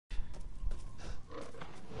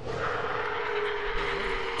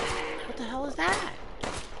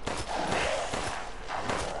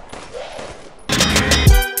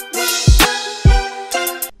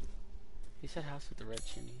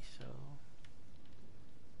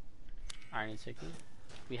iron insignia.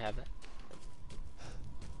 We have that.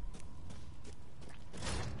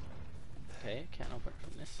 Okay, can't open it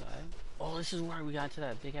from this side. Oh, this is where we got into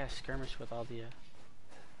that big ass skirmish with all the.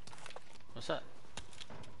 What's up?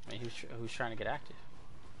 I mean, who's trying to get active?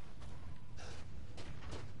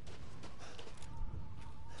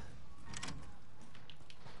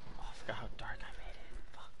 Oh, I forgot how dark I made it.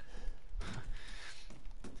 Fuck.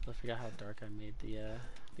 I forgot how dark I made the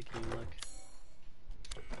game look.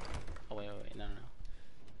 Oh wait, no.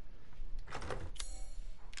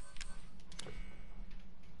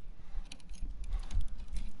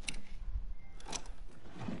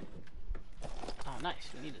 Oh, nice.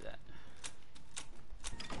 We needed that.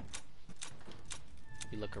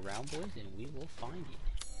 We look around, boys, and we will find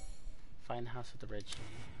it. Find the house with the red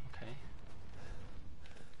chimney. Okay.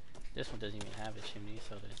 This one doesn't even have a chimney,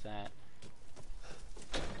 so there's that.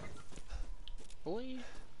 Boy,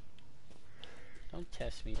 don't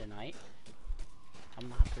test me tonight. I'm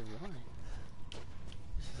not the one.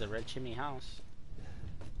 This is a red chimney house.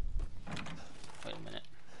 Wait a minute.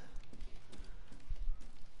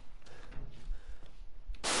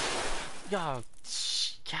 Yo,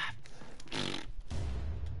 God.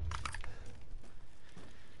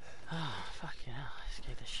 Oh, fucking hell. It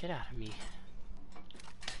scared the shit out of me.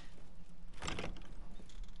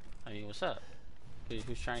 I mean, what's up?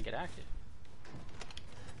 Who's trying to get active?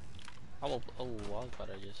 I was about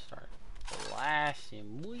to just start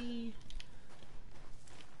blasting. Boy.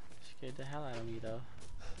 Scared the hell out of me, though.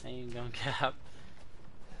 I ain't gonna cap.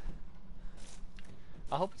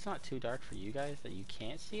 I hope it's not too dark for you guys that you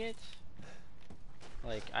can't see it.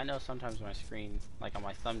 Like, I know sometimes my screen, like on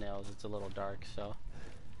my thumbnails, it's a little dark, so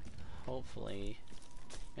hopefully,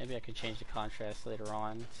 maybe I could change the contrast later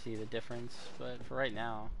on, see the difference, but for right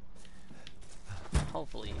now,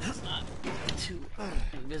 hopefully it's not too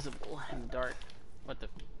invisible and dark. What the?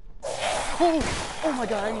 Oh my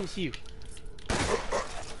god, I didn't even see you.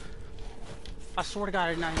 I swear to god,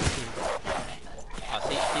 I did not even see you. Oh,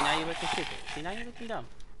 see now you're looking stupid. See now you're looking dumb.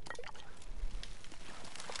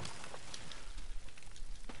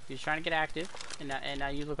 He was trying to get active, and now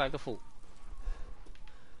you look like a fool.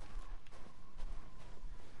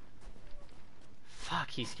 Fuck,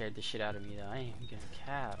 he scared the shit out of me though. I ain't even gonna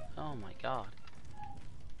cap. Oh my god.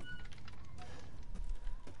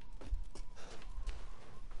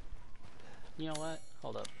 You know what?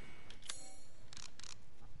 Hold up.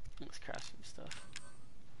 Let's craft some stuff.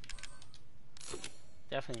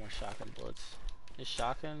 Definitely more shotgun bullets. This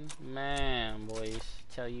shotgun, man, boys.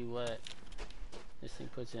 Tell you what. This thing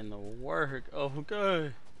puts in the work. Oh,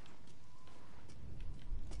 god.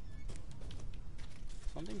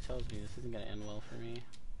 Something tells me this isn't gonna end well for me.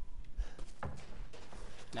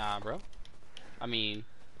 Nah, bro. I mean,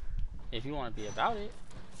 if you want to be about it.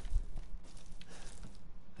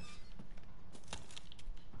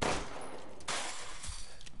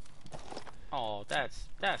 Oh, that's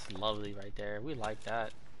lovely right there. We like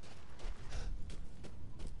that.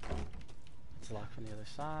 Let's lock from the other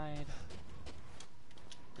side.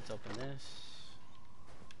 Let's open this.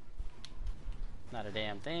 Not a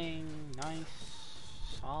damn thing. Nice.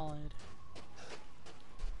 Solid.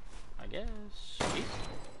 I guess. Sweet.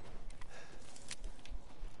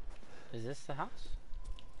 Is this the house?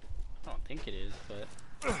 I don't think it is, but...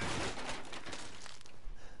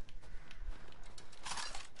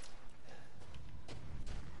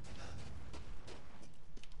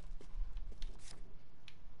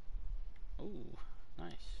 Ooh,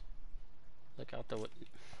 nice. Look out the window.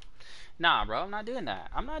 Nah, bro, I'm not doing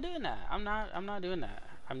that. I'm not doing that. I'm not doing that.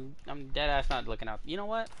 I'm dead ass not looking out. You know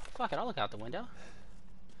what? Fuck it, I'll look out the window.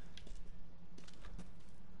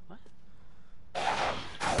 What?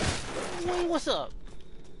 Wait, what's up?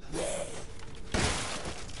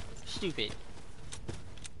 Stupid.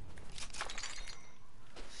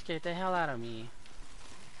 Scared the hell out of me.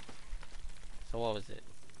 So what was it?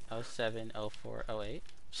 07, 04, 08?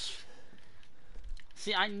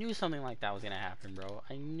 See, I knew something like that was gonna happen, bro.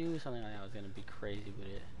 I knew something like that was gonna be crazy with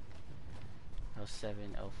it.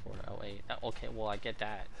 07, 04, 08. Okay, well, I get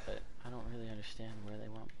that, but I don't really understand where they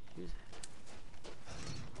want me to use it.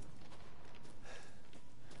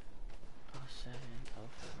 07, 04,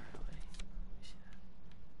 08. You see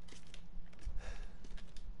that?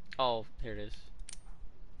 Oh, here it is.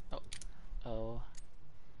 Oh.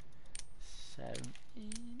 07,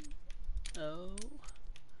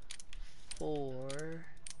 04,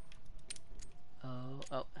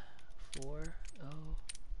 4,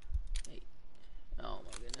 8. Oh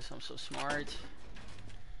my goodness, I'm so smart.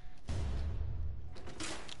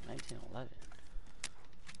 1911.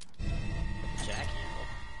 Jack handle.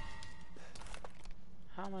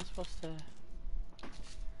 How am I supposed to...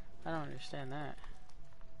 I don't understand that.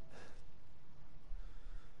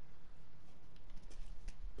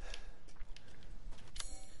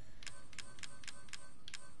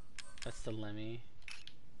 That's the Lemmy.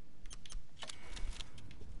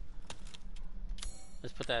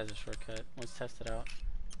 Let's put that as a shortcut. Let's test it out.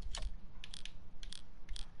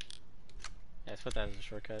 Yeah, let's put that as a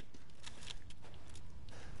shortcut.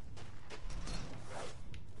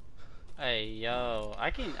 Hey, yo,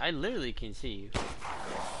 I literally can see you.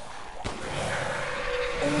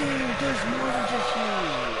 Oh, there's more than just you.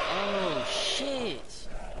 Oh, shit.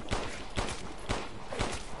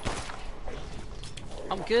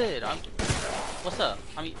 I'm good. What's up?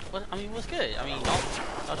 What's good?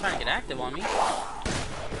 Don't try to get active on me.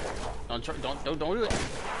 Don't do it.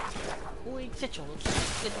 Boy, sit your little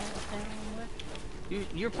shit down.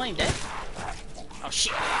 You're playing dead? Oh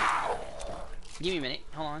shit. Give me a minute.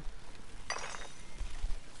 Hold on.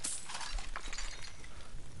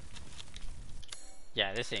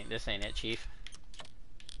 Yeah, this ain't it, Chief.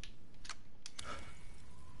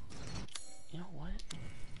 You know what?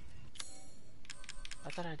 I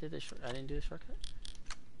thought I did this. I didn't do the shortcut.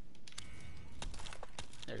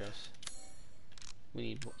 There it goes. We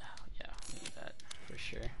need. Yeah, we need that for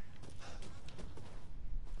sure.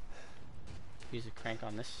 Use a crank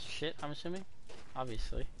on this shit. I'm assuming.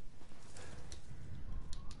 Obviously.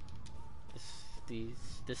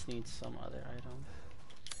 This needs some other item.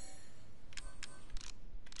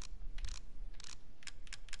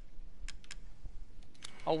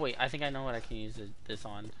 Oh wait, I think I know what I can use this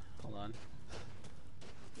on. Hold on.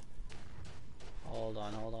 Hold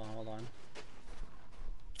on.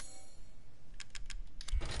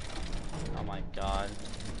 Oh my god.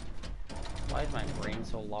 Why is my brain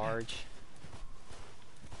so large?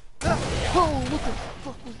 Oh, what the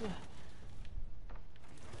fuck was that?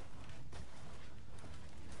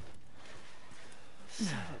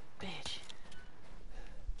 Son of a bitch.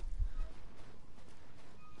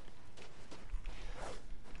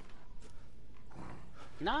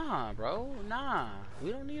 Nah, bro. Nah.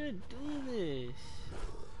 We don't need to do this.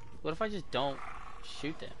 What if I just don't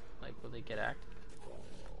shoot them? Like, will they get active?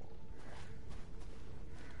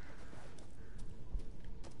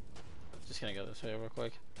 Just gonna go this way real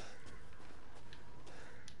quick.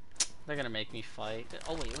 They're gonna make me fight.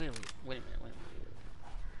 Oh, wait a minute.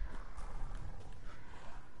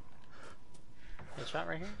 Headshot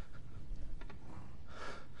right here?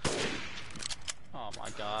 Oh my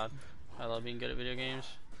god. I love being good at video games.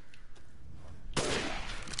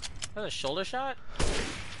 That's a shoulder shot?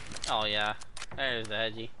 Oh yeah. There's the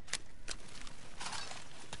heady.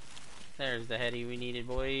 There's the heady we needed,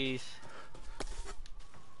 boys.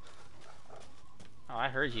 Oh, I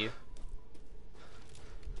heard you.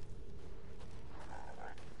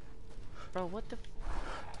 Bro, what the...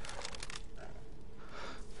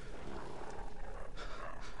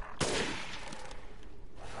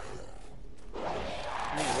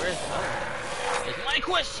 Where's that? It's my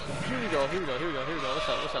question! Here we go.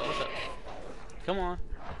 What's up? Come on.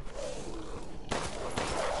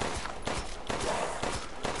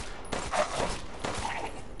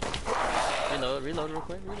 Reload real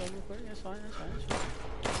quick. That's fine.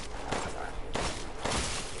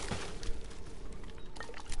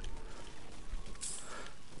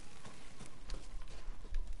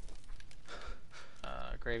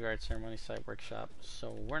 Graveyard ceremony site workshop.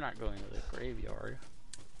 So we're not going to the graveyard.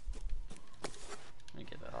 Let me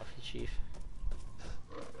get that off you, Chief.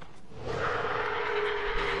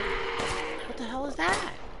 What the hell is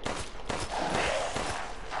that?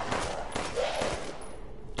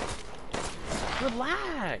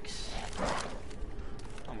 Relax.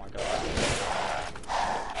 Oh my god.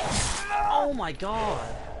 Oh my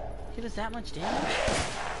god. He does that much damage?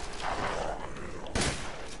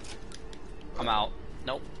 I'm out.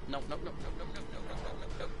 Nope.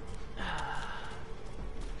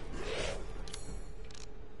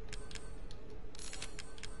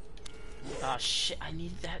 Oh shit, I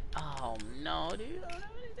need that. Oh no, dude. I don't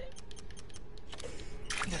have anything.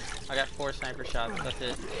 I got 4 sniper shots. That's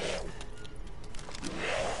it.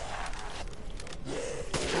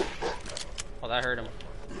 Oh, that hurt him.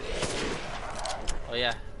 Oh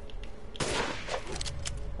yeah.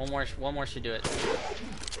 One more should do it.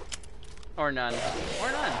 Or none.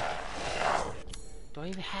 Do I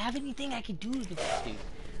even have anything I can do against this dude?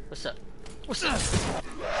 What's up? Is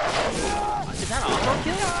that auto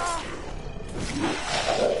kill?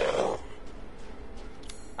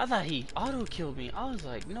 I thought he auto killed me. I was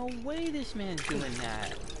like, no way this man's doing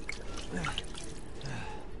that.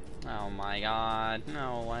 Oh my god,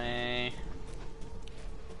 no way.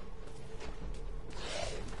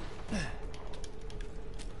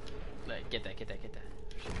 Like, get that.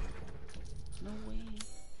 No way.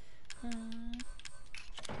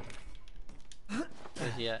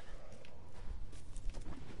 Where's he at?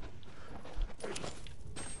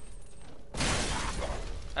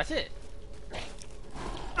 That's it.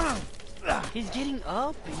 He's getting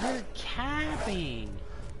up. You're capping.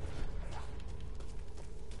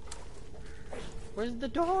 Where's the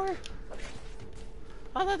door?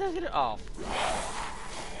 I thought that was gonna. Oh.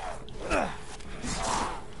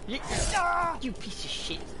 You piece of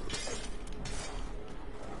shit.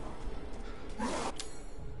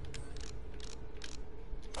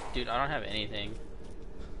 Dude, I don't have anything.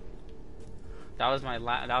 That was my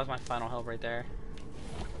final help right there.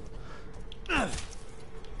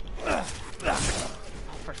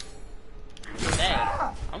 Hey,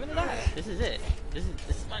 I'm gonna die. This is it. This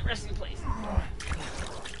is my resting place.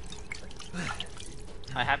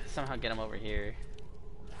 I have to somehow get him over here.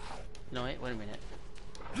 No, wait a minute.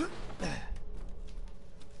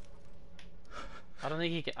 I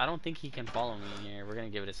don't think he can follow me in here. We're gonna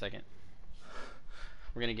give it a second.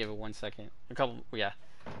 We're gonna give it 1 second. A couple, yeah.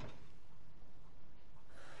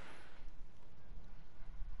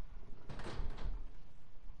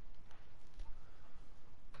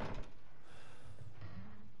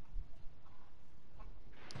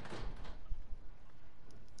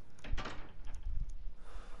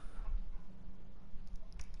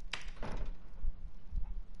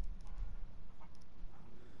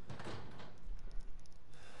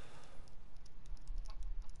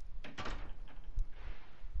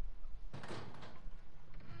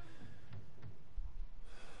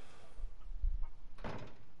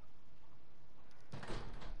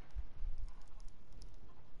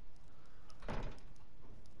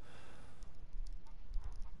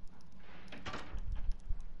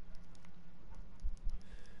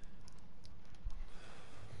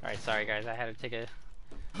 Alright, sorry guys, I had to take a...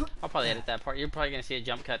 I'll probably edit that part. You're probably gonna see a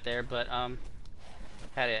jump cut there, but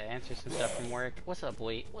had to answer some stuff from work. What's up,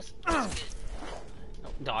 wait? What's good? Oh,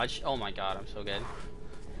 dodge. Oh my god, I'm so good.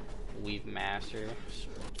 Weave master.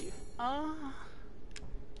 Oh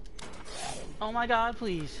my god,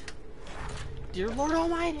 please. Dear Lord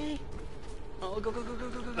Almighty. Oh, go, go, go, go,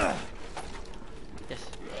 go, go, go. Yes.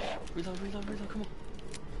 Reload, reload, reload, come on.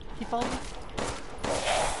 He followed me.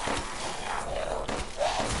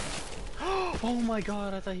 Oh my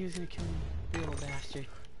god, I thought he was gonna kill me. You little bastard.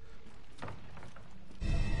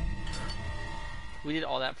 We did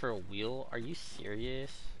all that for a wheel? Are you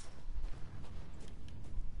serious?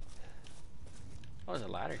 Oh, there's a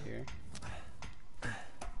ladder here.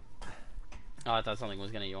 Oh, I thought something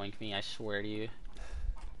was gonna yoink me, I swear to you.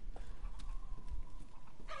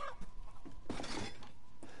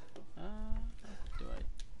 Do I?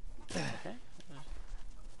 Okay.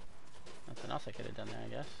 Nothing else I could have done there, I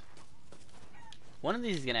guess. One of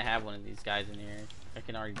these is gonna have one of these guys in here. I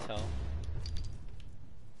can already tell.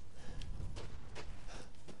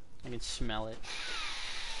 I can smell it.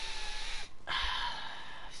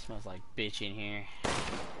 Smells like bitch in here.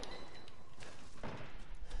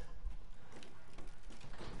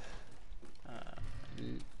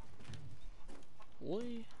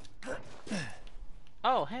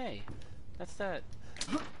 Oh, hey. That's that.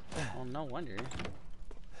 Well, no wonder.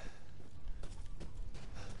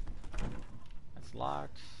 That's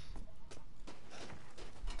locked.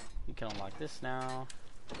 You can unlock this now.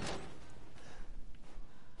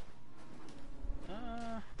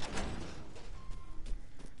 I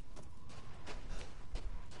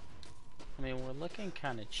mean, we're looking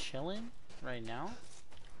kind of chillin' right now.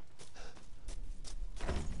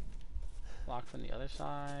 Locked from the other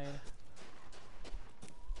side.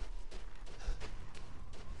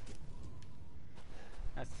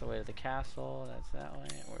 That's the way to the castle. That's that way.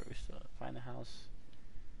 Where we still find the house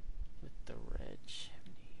with the red chimney.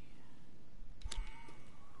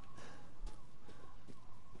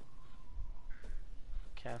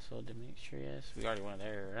 Castle Demetrius. We already went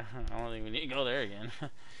there. I don't think we need to go there again.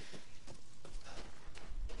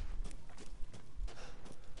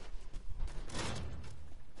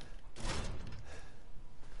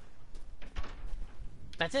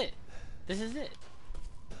 That's it. This is it.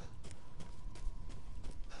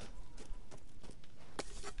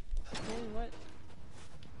 Hey, what?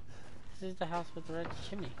 This is the house with the red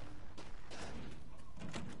chimney.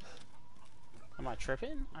 Am I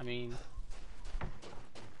tripping? I mean...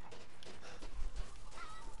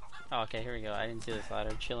 Oh, okay, here we go. I didn't see this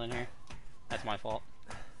ladder. Chilling here. That's my fault.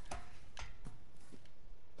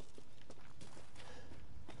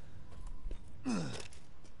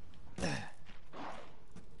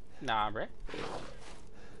 Nah, bruh.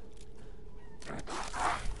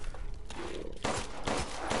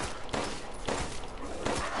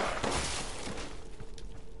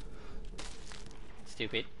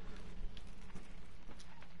 Stupid.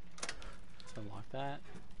 Let's unlock that.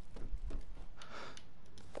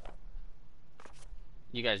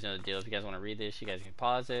 You guys know the deal. If you guys want to read this, you guys can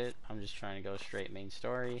pause it. I'm just trying to go straight main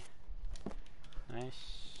story.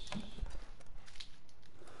 Nice.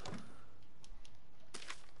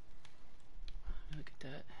 Look at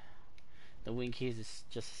that. The wing keys is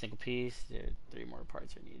just a single piece. There are 3 more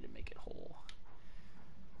parts are needed to make it whole.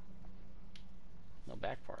 No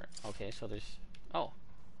back part. Okay, so there's... Oh.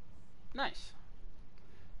 Nice.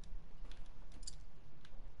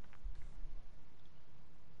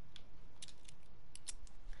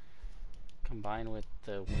 Combined with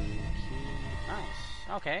the wing key.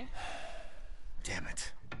 Nice. Okay. Damn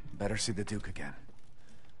it. Better see the Duke again.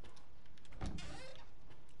 Let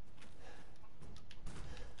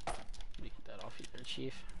me get that off you there,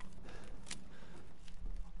 Chief.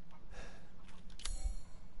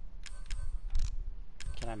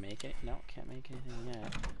 Can I make it? No, can't make anything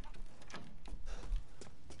yet.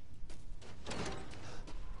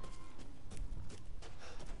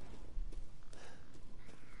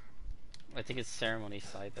 I think it's ceremony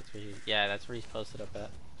site. That's where yeah, that's where he's posted up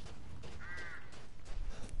at.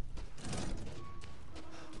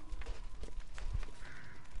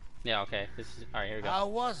 Yeah, okay. This is alright. Here we go. How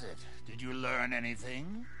was it? Did you learn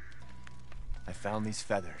anything? I found these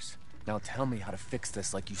feathers. Now tell me how to fix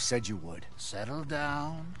this like you said you would. Settle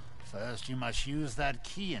down. First, you must use that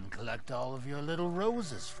key and collect all of your little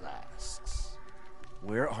roses flasks.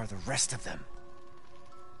 Where are the rest of them?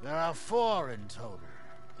 There are 4 in total.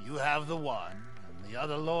 You have the 1, and the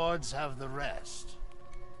other lords have the rest.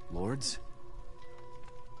 Lords?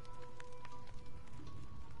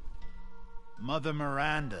 Mother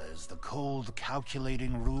Miranda is the cold,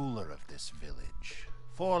 calculating ruler of this village.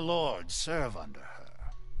 4 lords serve under her.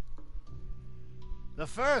 The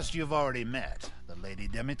first you've already met, the Lady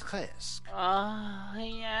Dimitrescu.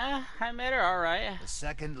 Yeah, I met her, alright. The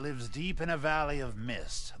second lives deep in a valley of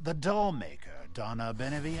mist, the doll-maker, Donna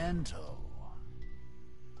Beneviento.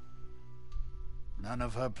 None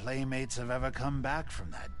of her playmates have ever come back from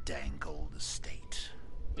that dank old estate.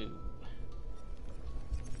 Ooh.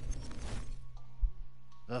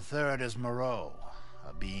 The third is Moreau,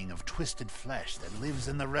 a being of twisted flesh that lives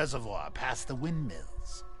in the reservoir past the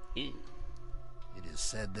windmills. Ew. It is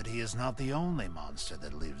said that he is not the only monster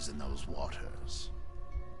that lives in those waters.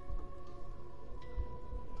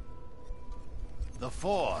 The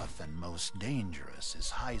fourth and most dangerous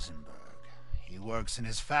is Heisenberg. He works in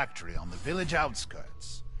his factory on the village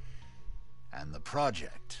outskirts. And the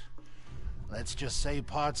project. Let's just say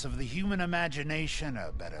parts of the human imagination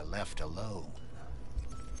are better left alone.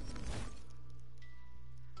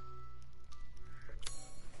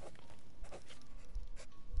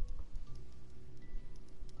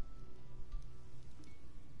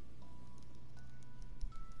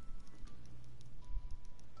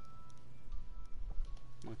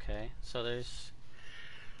 Okay, so there's...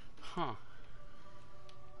 Huh.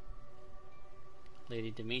 Lady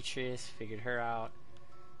Demetrius, figured her out.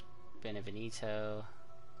 Benevento.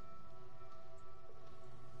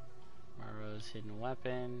 Morrow's hidden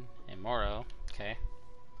weapon. And Morrow, okay.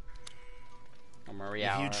 Or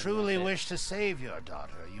Maria. If you truly wish to save your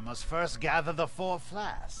daughter, you must first gather the 4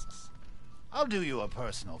 flasks. I'll do you a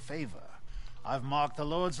personal favor. I've marked the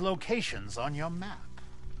Lord's locations on your map.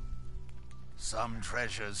 Some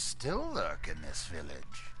treasures still lurk in this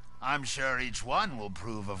village. I'm sure each one will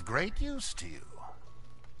prove of great use to you.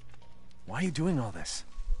 Why are you doing all this?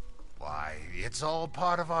 Why, it's all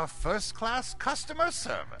part of our first-class customer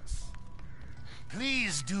service.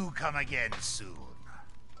 Please do come again soon.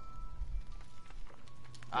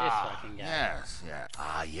 Fucking guy. Yes,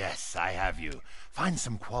 yes. Yes, I have you. Find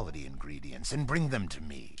some quality ingredients and bring them to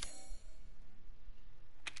me.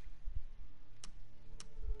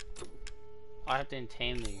 I have to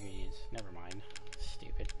tame the ingredients. Never mind.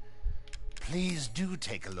 Stupid. Please do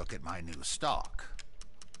take a look at my new stock.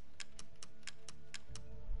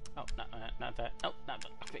 Oh, not that. Oh, not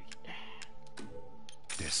that. Okay.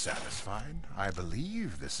 Dissatisfied? I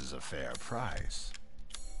believe this is a fair price.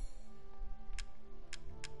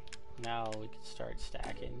 Now we can start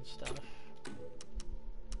stacking stuff.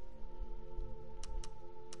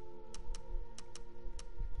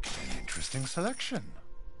 An interesting selection.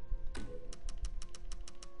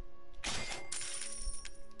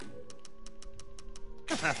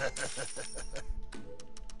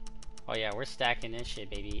 Oh yeah, we're stacking this shit,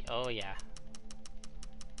 baby. Oh yeah.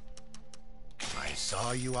 I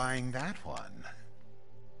saw you eyeing that one.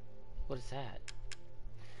 What is that?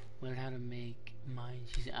 Learn how to make mine.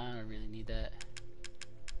 I don't really need that.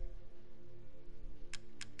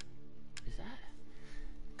 What is that?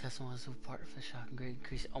 Customize the part for shotgun grade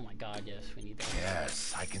increase. Oh my god, yes, we need that.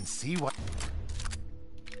 Yes, I can see what...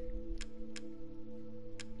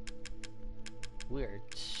 We're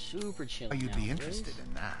super chilling You'd now, be boys. interested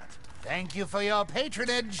in that. Thank you for your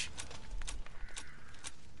patronage.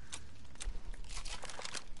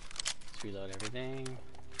 Let's reload everything.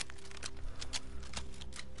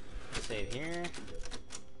 Save here.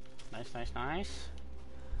 Nice, nice, nice.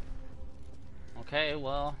 Okay,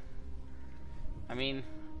 well, I mean,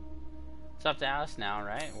 it's up to us now,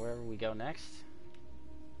 right? Wherever we go next.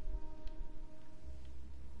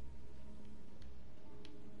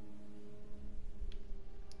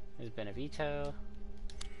 There's Benevito.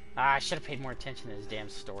 Ah, I should have paid more attention to this damn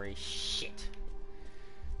story. Shit.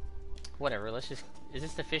 Whatever, let's just... Is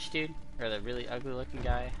this the fish dude? Or the really ugly looking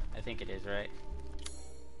guy? I think it is, right?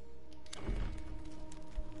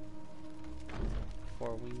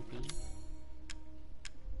 4-wing bee.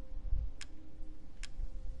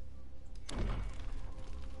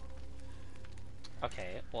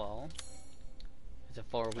 Okay, well... It's a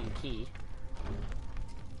 4-wing key.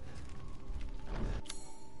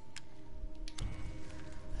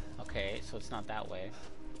 Okay, so it's not that way.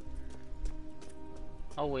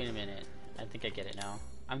 Oh, wait a minute. I think I get it now.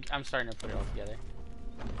 I'm starting to put it all together.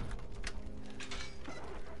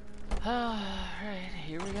 Alright,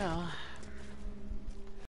 here we go.